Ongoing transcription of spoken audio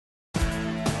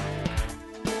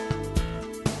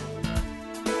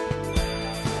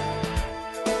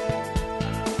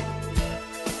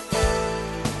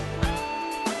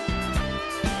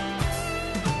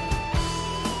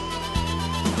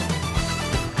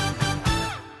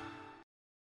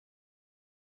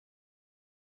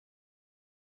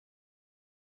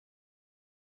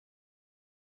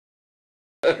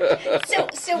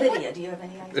So Lydia, do you have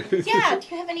any ideas? Yeah, do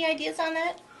you have any ideas on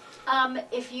that?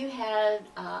 If you had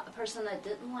a person that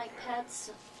didn't like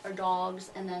pets or dogs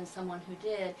and then someone who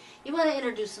did, you want to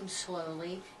introduce them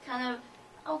slowly. Kind of,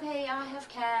 okay, I have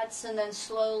cats, and then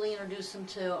slowly introduce them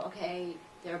to, okay,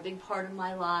 they're a big part of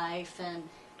my life, and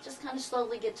just kind of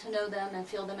slowly get to know them and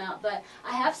feel them out. But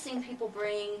I have seen people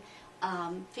bring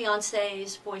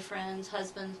fiancés, boyfriends,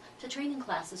 husbands to training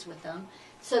classes with them,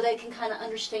 so they can kind of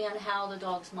understand how the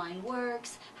dog's mind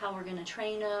works, how we're going to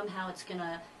train them, how it's going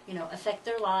to, affect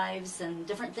their lives, and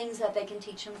different things that they can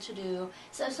teach them to do.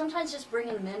 So sometimes just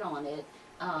bringing them in on it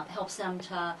helps them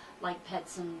to like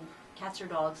pets and cats or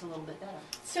dogs a little bit better.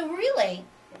 So really,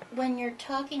 when you're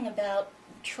talking about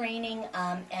training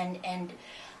and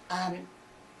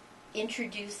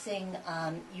introducing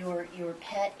your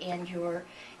pet and your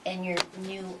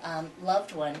new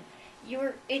loved one,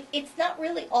 it's not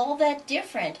really all that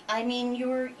different. I mean,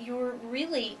 you're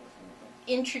really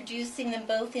introducing them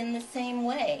both in the same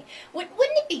way. Wouldn't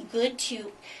it be good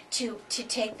to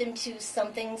take them to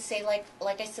something, say like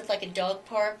I said, like a dog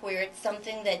park, where it's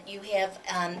something that you have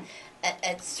at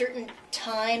a certain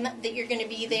time that you're going to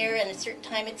be there, and a certain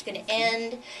time it's going to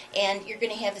end, and you're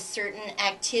going to have a certain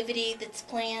activity that's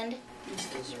planned?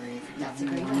 That's a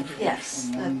great idea.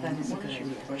 Yes, that is a good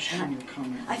idea.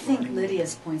 I think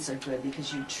Lydia's points are good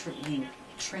because you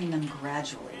train them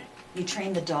gradually. You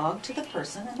train the dog to the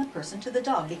person and the person to the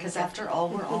dog, because after all,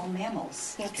 we're all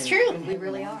mammals. That's true. We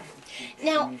really are.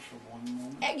 Now,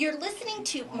 you're listening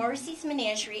to Marsie's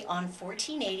Menagerie on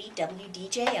 1480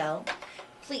 WDJO.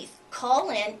 Please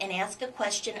call in and ask a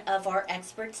question of our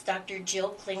experts, Dr.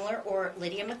 Jill Klingler or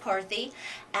Lydia McCarthy,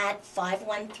 at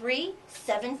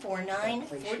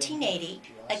 513-749-1480.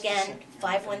 Again,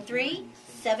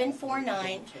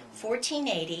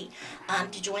 513-749-1480.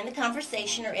 To join the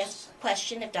conversation or ask a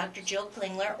question of Dr. Jill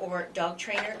Klingler or dog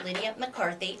trainer Lydia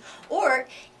McCarthy, or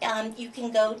you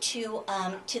can go to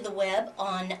the web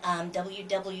on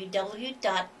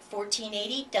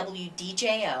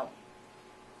www.1480WDJO.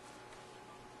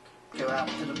 Go out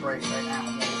to the break right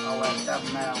now. I'll let them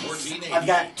know. I've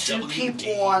got two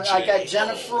people on. I got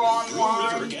Jennifer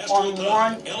online on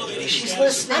one. She's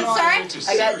listening. I'm sorry?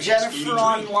 I got Jennifer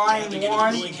on line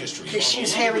one because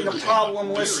she's having a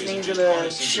problem listening to the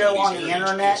show on the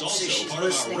internet, so she's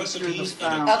listening through the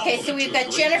phone. Okay, so we've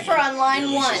got Jennifer on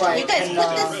line one. Right, You guys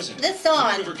put this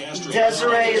on.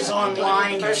 Desiree is on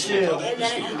line two.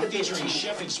 Featuring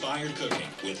chef-inspired cooking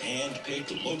with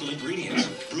hand-picked local ingredients.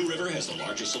 Brew River has the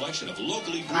largest selection of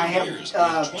locally brewed beers,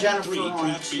 23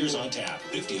 craft beers on tap,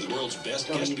 50 of the world's best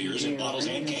guest beers in bottles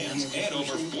and cans, and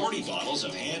over 40 bottles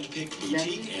of hand-picked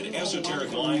boutique and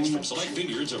esoteric wines from select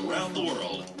vineyards around the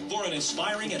world. For an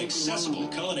inspiring and accessible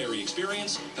culinary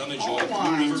experience, come enjoy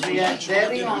Brew River for lunch or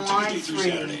dinner Tuesday through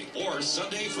Saturday, or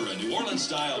Sunday for a New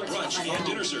Orleans-style brunch and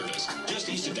dinner service, just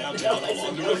east of downtown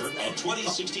along the river at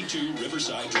 2062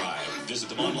 Riverside Drive. Visit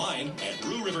them online at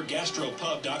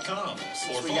brewrivergastropub.com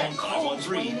or phone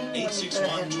 513-861-2484, 861-2484.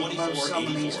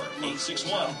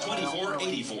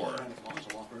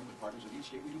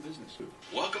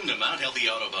 Welcome to Mount Healthy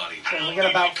Auto Body. Okay, we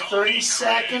got about 30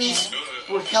 seconds.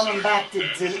 We're coming back to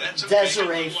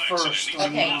Desiree first.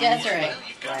 Okay, Desiree.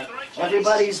 Right.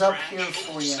 Everybody's up here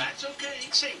for you. That's okay.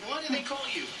 Say, why do they call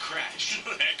you Crash?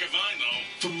 Heck if I know.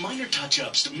 From minor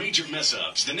touch-ups to major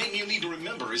mess-ups, the name you need to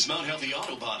remember is Mount Healthy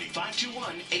Auto Body.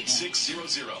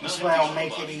 521-8600. This way I'll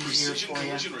make it easier Precision for you.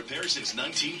 collision repair since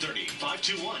 1930.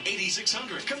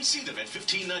 521-8600. Come see them at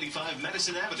 1595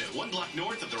 Madison Avenue, one block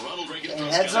north of the Ronald Reagan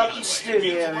Prescott Heads up Highway. the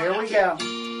studio. Here we go.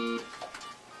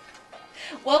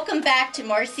 Welcome back to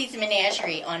Marsie's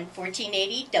Menagerie on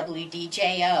 1480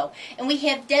 WDJO. And we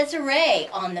have Desiree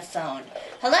on the phone.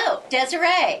 Hello,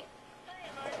 Desiree.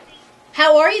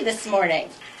 How are you this morning?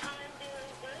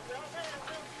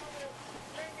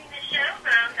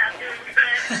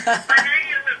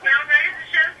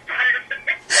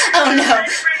 Oh, no.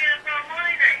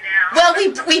 Well,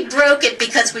 we broke it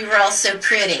because we were all so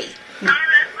pretty.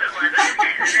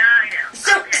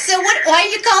 So why are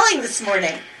you calling this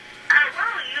morning? We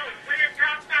had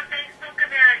talked on Facebook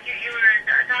about, you were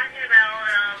talking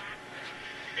about,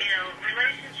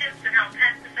 relationships and how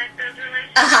pets affect those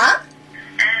relationships. Uh-huh.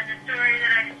 And the story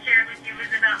that I shared with you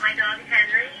was about my dog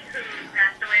Henry, who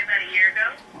passed away about a year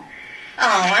ago.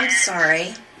 Oh, I'm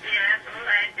sorry. Yeah, well,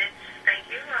 thank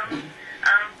you.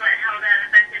 But how that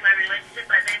affected my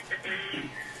relationship, I basically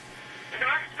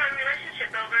lost my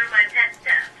relationship over my pet's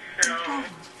death. So.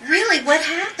 Really? What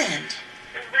happened?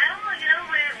 Well,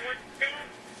 things,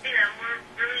 were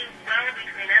really well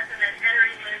between us, and then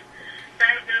Henry was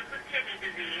diagnosed with kidney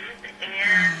disease,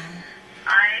 and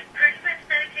I pretty much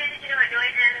dedicated, I know I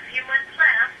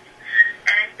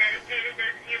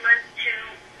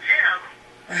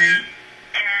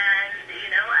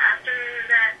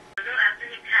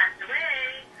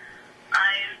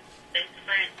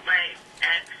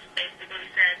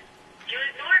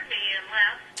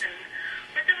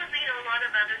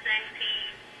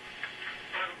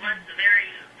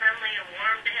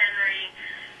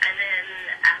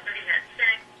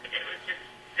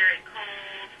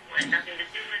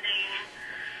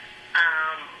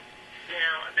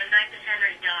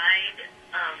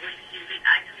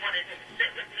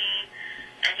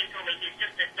told me he's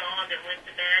just a dog and went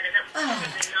to bed, and that was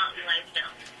probably not like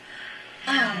him.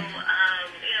 So, I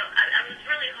was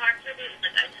really heartbroken.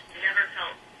 Like, I just never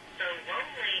felt so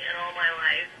lonely in all my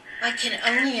life. I can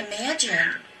only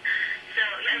imagine. So,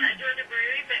 I joined a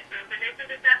bereavement group, and they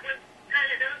said that was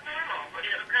normal.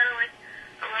 Kind of like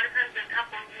a lot of times in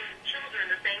couples with children,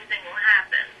 the same thing will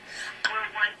happen, where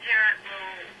one parent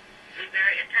will be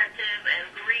very attentive and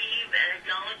grieve and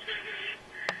acknowledge their grief,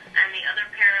 and the other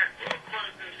parent will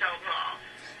close themselves off.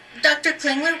 Dr.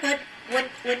 Klingler,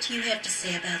 what do you have to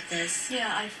say about this?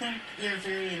 Yeah, I think you're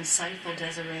very insightful,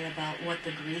 Desiree, about what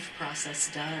the grief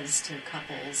process does to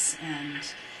couples. And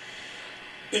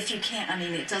if you can't,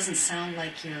 it doesn't sound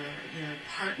like your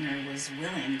partner was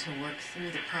willing to work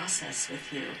through the process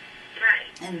with you.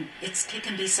 Right. And it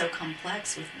can be so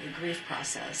complex with the grief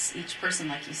process. Each person,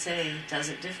 like you say, does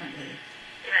it differently.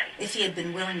 Right. If he had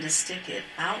been willing to stick it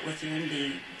out with you and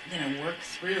work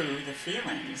through the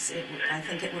feelings, I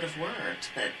think it would have worked.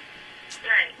 But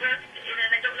right. Well,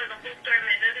 and I don't know the whole story,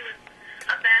 but I know there was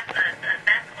a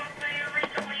basketball player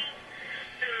recently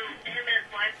who him and his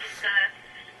wife discussed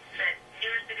that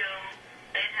years ago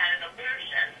they had an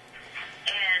abortion,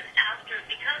 and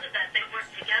because of that, they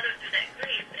worked together through that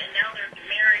grief, and now they're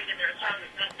married and they're a strong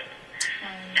couple.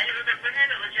 And it was for him,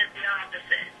 it was just the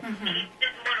opposite. He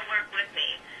didn't want to work with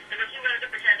me because he wanted to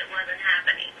pretend it wasn't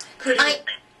happening.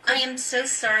 I am so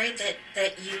sorry that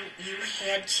you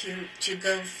had to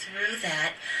go through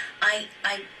that. I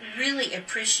really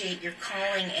appreciate your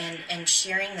calling and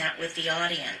sharing that with the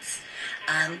audience.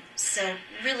 So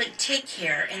really take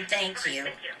care and thank you.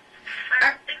 Thank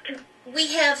you.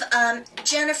 We have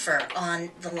Jennifer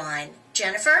on the line.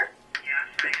 Jennifer? Yes,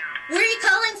 I am. Where are you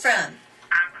calling from?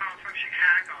 I'm calling from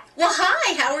Chicago. Well,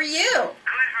 hi, how are you?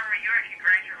 Good, how are you? And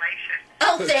congratulations.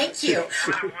 Oh, thank you.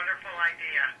 What a wonderful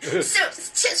idea. So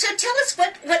tell us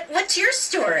what's your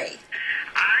story?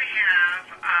 I have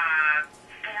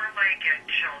 4-legged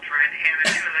children and a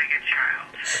 2-legged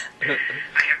child.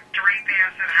 I have 3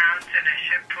 basset hounds and a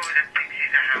Shih Tzu that thinks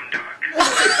he's a hound dog.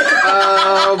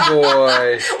 Oh,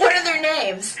 boy. What are their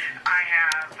names? I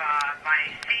have my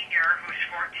senior, who's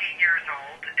 14 years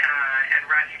old, and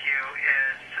rescue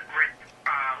is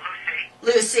Lucy.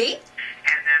 Lucy.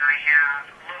 And then I have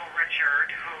little Richard,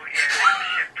 who is a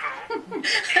Shih Tzu.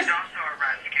 He's also a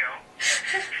rescue.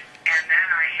 And then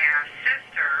I have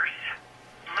sisters,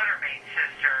 littermate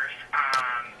sisters,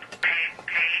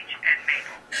 Paige and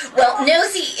Mabel. Well,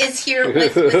 Nosey is here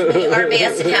with me, our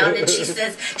basset hound, and she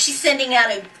says she's sending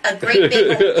out a great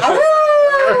big Oh,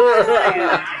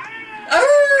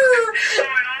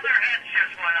 and all their heads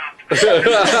just went up.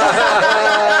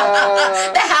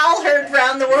 The howl heard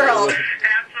round the world.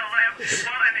 Absolutely.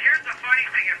 Well, and here's the funny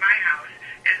thing in my house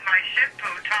is my Shih Tzu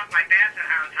taught my basset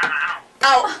hounds how to howl.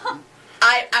 Oh,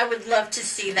 I would love to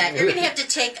see that. You're going to have to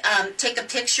take a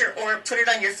picture or put it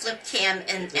on your flip cam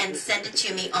and send it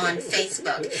to me on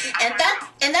Facebook. And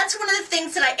that's one of the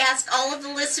things that I ask all of the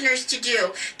listeners to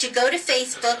do, to go to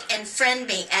Facebook and friend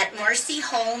me at Marsie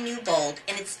Hall Newbold,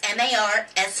 and it's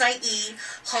MARSIE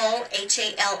Hall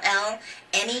HALL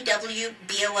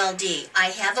NEWBOLD.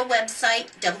 I have a website,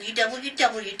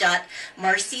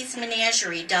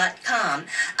 www.marsiesmenagerie.com.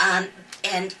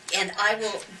 And I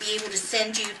will be able to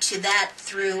send you to that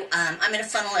through. I'm going to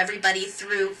funnel everybody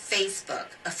through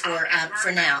Facebook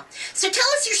for now. So tell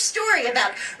us your story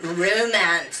about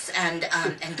romance and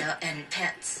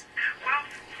pets. Well,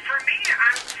 for me,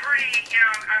 I'm pretty.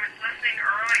 I was listening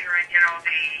earlier, and the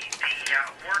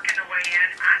working the way in.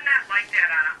 I'm not like that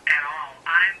at all.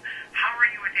 How are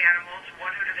you with animals?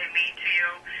 What do they mean to you?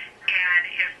 And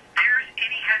if there's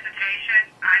any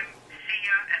hesitation, see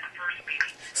ya at the first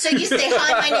meeting. So you say,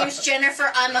 hi, my name's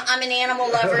Jennifer. I'm an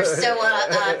animal lover. So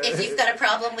if you've got a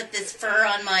problem with this fur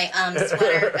on my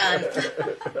sweater, I'll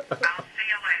see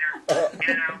you later. And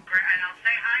I'll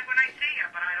say hi when I see you,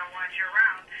 but I don't want you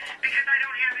around because I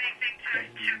don't have anything to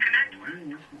connect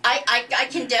with. I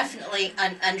can definitely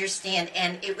understand,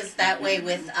 and it was that way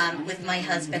with my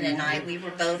husband and I. We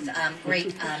were both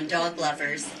great dog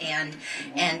lovers, and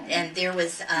there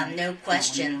was no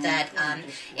question that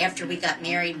after we got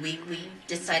married, we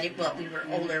decided, well, we were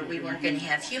older, we weren't going to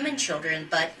have human children,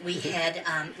 but we had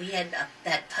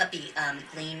that puppy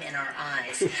gleam in our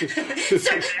eyes. So,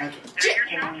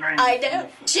 I know,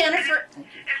 Jennifer. And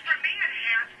for me, it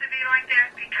has to be like that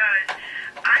because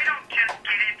I don't just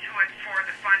get into it for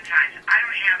the fun times. I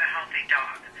don't have a healthy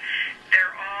dog.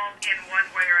 They're all in one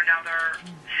way or another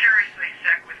seriously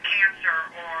sick with cancer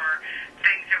or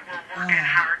things that we're working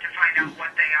hard to find out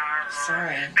what they are,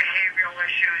 or behavioral mental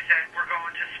issues that we're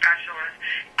going to specialists.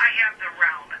 I have the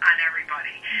realm on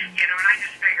everybody, you know, and I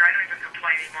just figure I don't even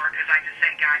complain anymore because I just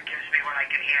think God gives me what I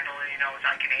can handle, and He knows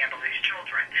I can handle these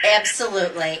children.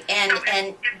 Absolutely, and So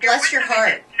if bless your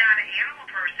heart. Not an animal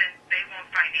person, they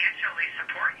won't financially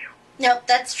support you. No,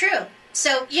 that's true.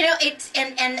 So, you know, it's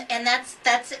and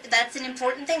that's an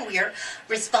important thing. We are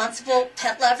responsible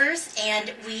pet lovers,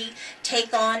 and we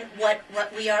take on what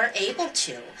we are able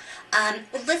to.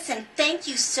 Well, listen, thank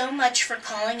you so much for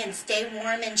calling, and stay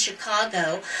warm in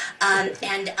Chicago, and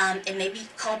maybe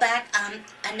call back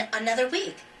another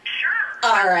week. Sure.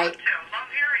 All right. Love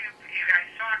hearing you guys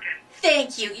talking.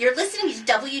 Thank you. You're listening to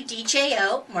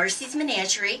WDJO, Marsie's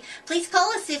Menagerie. Please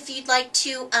call us if you'd like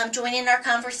to join in our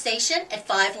conversation at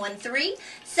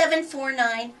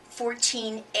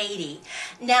 513-749-1480.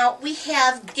 Now, we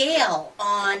have Gail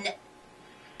on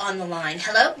the line.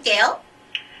 Hello, Gail?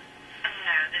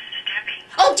 Hello, this is Debbie.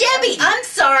 Oh, Debbie, I'm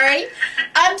sorry.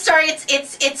 I'm sorry.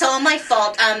 It's all my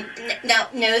fault. Now,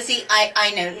 Nosey,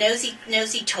 I know.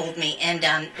 Nosey told me, and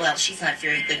well, she's not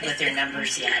very good with her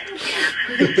numbers yet.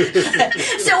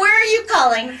 So, where are you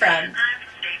calling from? I'm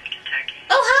from Dayton, Kentucky.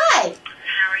 Oh, hi.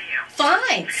 How are you?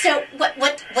 Fine. So,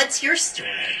 what's your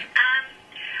story?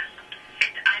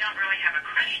 I don't really have a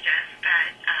question, but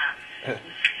I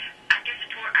guess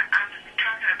I was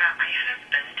talking about my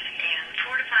husband, and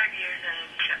 4 to 5 years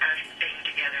into us being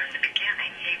together in the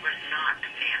beginning, he was not a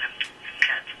fan of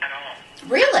pets at all.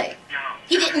 Really? No.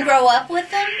 He didn't grow up with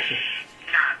them?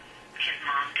 No. His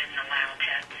mom didn't allow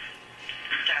pets,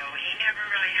 so he never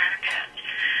really had a pet.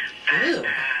 Ooh.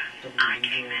 But I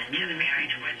came into the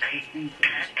marriage with a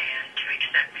pet, and to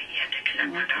accept me, he had to accept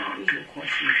my dog.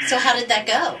 So, how did that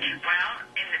go? Well,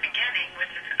 in the beginning,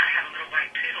 I had a little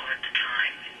white poodle at the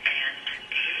time, and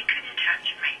he couldn't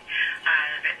touch me.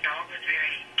 That dog was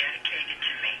very dedicated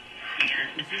to me,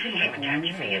 and he would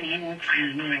touch me, and my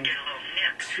husband would get a little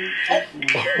nip.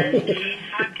 And he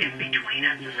slept in between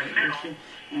us in the middle,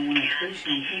 and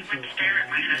he would stare at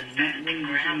my husband and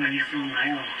growl at him all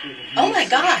night long. Oh my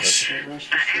gosh. But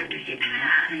after he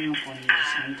passed, I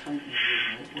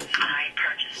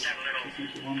purchased a little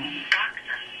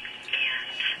dachshund, and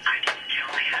I didn't tell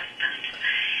my husband.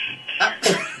 And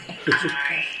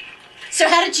So,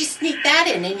 how did you sneak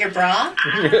that in your bra? I was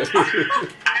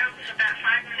about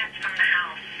 5 minutes from the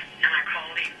house, and I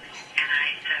called him, and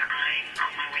I said, I'm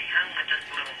on my way home with this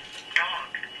little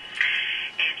dog.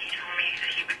 And he told me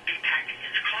that he would be packing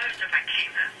his clothes if I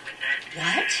came home with it.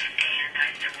 What? And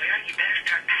I said, well, you better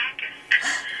start packing.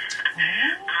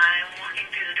 I'm walking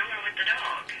through the door with the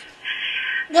dog.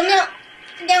 Well,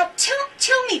 now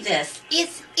tell me this.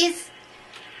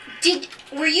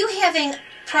 Were you having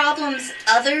problems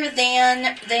other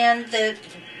than the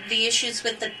issues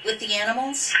with the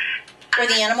animals, or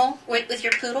the animal with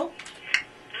your poodle?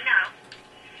 No,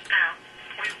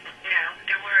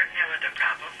 there were no other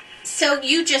problems. So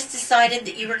you just decided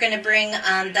that you were going to bring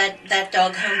that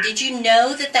dog home. Did you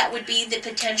know that would be the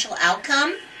potential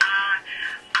outcome?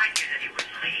 I knew that he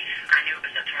wouldn't leave. I knew it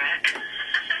was a threat.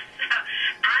 So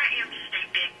I am just a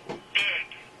big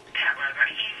pet lover.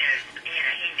 He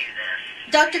knew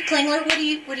this. Dr. Klingler,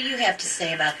 what do you have to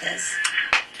say about this?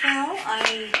 Well,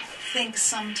 I think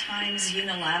sometimes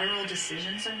unilateral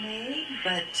decisions are made,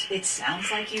 but it sounds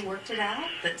like you worked it out,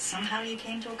 that somehow you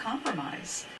came to a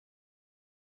compromise.